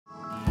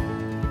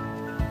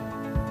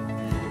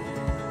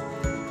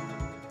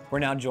We're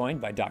now joined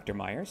by Dr.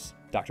 Myers.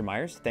 Dr.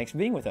 Myers, thanks for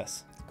being with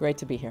us. Great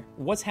to be here.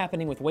 What's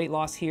happening with weight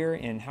loss here,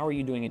 and how are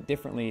you doing it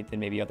differently than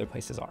maybe other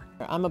places are?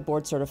 I'm a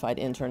board-certified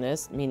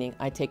internist, meaning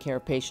I take care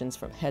of patients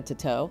from head to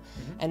toe.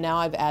 And now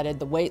I've added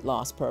the weight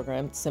loss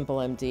program, Simple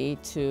MD,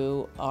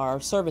 to our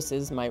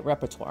services, my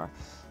repertoire.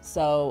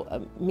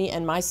 So me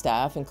and my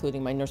staff,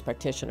 including my nurse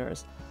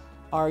practitioners,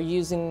 are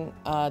using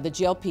the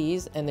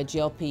GLPs and the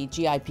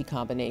GLP-GIP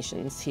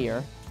combinations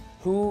here.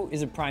 Who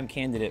is a prime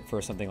candidate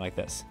for something like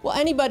this? Well,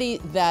 anybody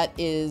that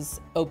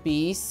is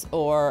obese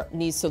or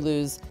needs to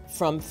lose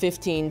from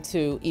 15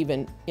 to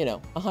even,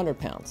 100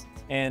 pounds.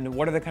 And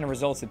what are the kind of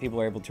results that people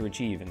are able to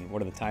achieve, and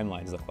what do the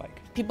timelines look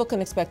like? People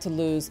can expect to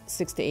lose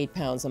 6 to 8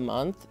 pounds a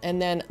month,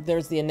 and then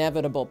there's the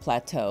inevitable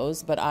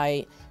plateaus, but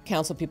I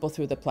counsel people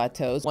through the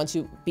plateaus. Once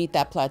you beat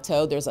that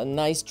plateau, there's a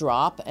nice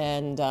drop,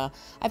 and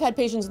I've had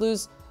patients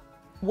lose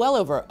well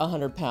over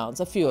 100 pounds,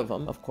 a few of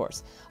them, of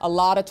course. A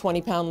lot of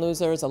 20-pound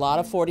losers, a lot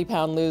of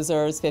 40-pound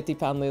losers,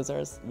 50-pound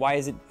losers. Why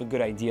is it a good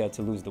idea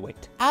to lose the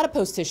weight?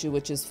 Adipose tissue,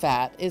 which is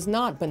fat, is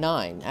not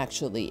benign,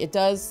 actually. It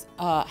does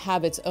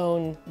have its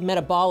own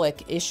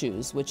metabolic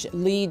issues, which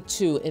lead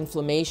to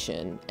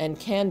inflammation and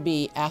can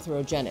be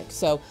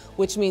atherogenic,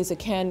 which means it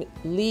can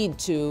lead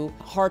to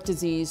heart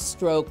disease,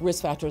 stroke,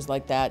 risk factors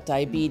like that,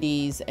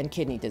 diabetes, and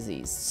kidney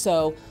disease.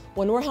 So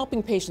when we're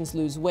helping patients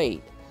lose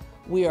weight,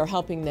 we are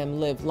helping them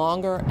live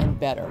longer and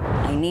better.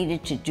 I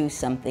needed to do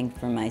something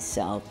for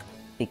myself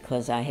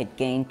because I had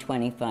gained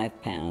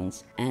 25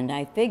 pounds, and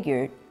I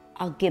figured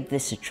I'll give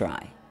this a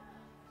try,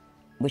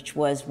 which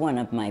was one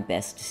of my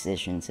best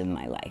decisions in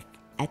my life.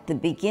 At the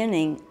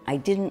beginning, I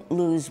didn't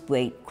lose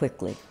weight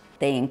quickly.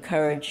 They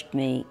encouraged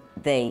me,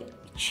 they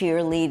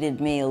cheerleaded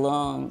me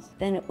along.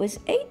 Then it was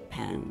 8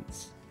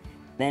 pounds.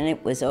 Then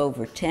it was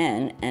over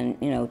 10,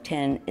 and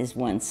 10 is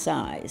one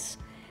size.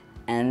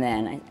 And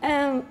then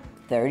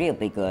 30 will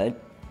be good,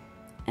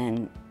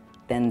 and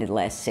then the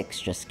last 6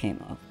 just came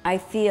off. I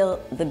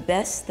feel the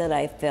best that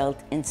I've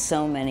felt in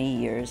so many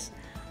years.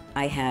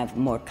 I have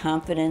more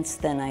confidence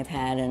than I've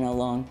had in a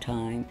long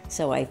time.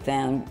 So I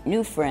found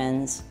new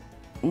friends,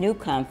 new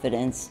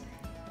confidence,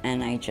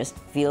 and I just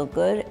feel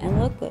good and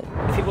look good.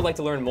 If people would like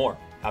to learn more,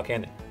 how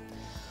can they?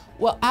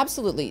 Well,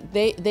 absolutely.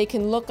 They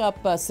can look up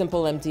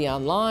Simple MD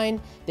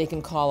online. They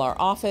can call our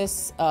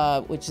office,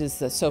 which is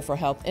the Soffer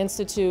Health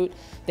Institute.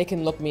 They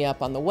can look me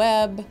up on the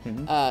web,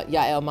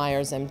 Yael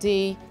Myers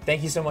MD.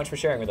 Thank you so much for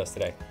sharing with us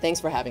today. Thanks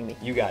for having me.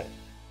 You got it.